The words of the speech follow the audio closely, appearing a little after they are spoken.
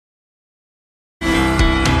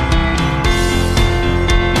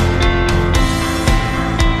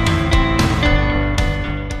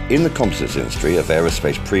In the composites industry of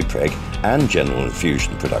aerospace prepreg and general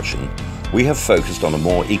infusion production, we have focused on a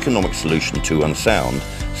more economic solution to unsound,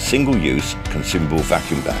 single-use consumable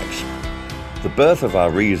vacuum bags. The birth of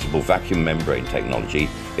our reusable vacuum membrane technology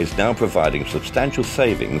is now providing substantial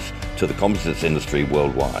savings to the composites industry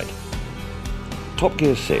worldwide.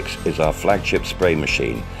 Topgear 6 is our flagship spray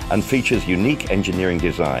machine and features unique engineering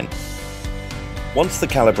design. Once the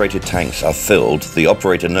calibrated tanks are filled, the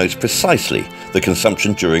operator knows precisely the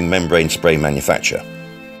consumption during membrane spray manufacture.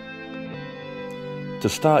 To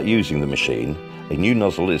start using the machine, a new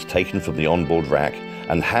nozzle is taken from the onboard rack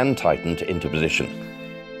and hand tightened into position.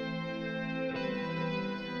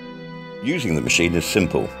 Using the machine is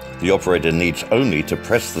simple. The operator needs only to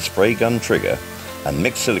press the spray gun trigger and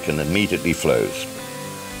mixed silicone immediately flows.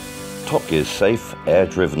 Topgear's safe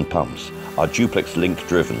air-driven pumps are duplex link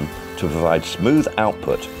driven to provide smooth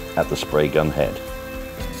output at the spray gun head.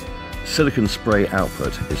 Silicone spray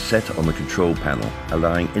output is set on the control panel,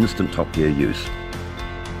 allowing instant Topgear use.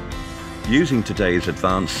 Using today's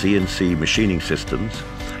advanced CNC machining systems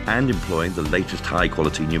and employing the latest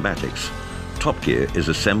high-quality pneumatics, Topgear is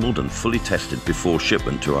assembled and fully tested before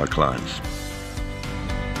shipment to our clients.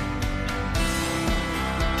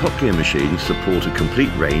 Topgear machines support a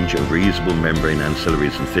complete range of reusable membrane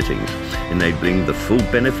ancillaries and fittings, enabling the full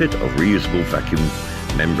benefit of reusable vacuum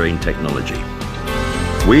membrane technology.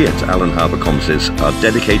 We at Allen Harbour Composites are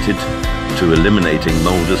dedicated to eliminating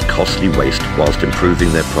molders' costly waste whilst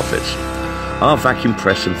improving their profits. Our vacuum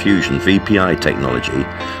press and fusion VPI technology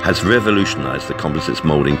has revolutionized the composites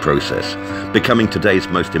molding process, becoming today's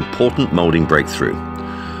most important molding breakthrough.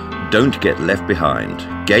 Don't get left behind.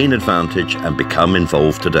 Gain advantage and become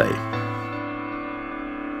involved today.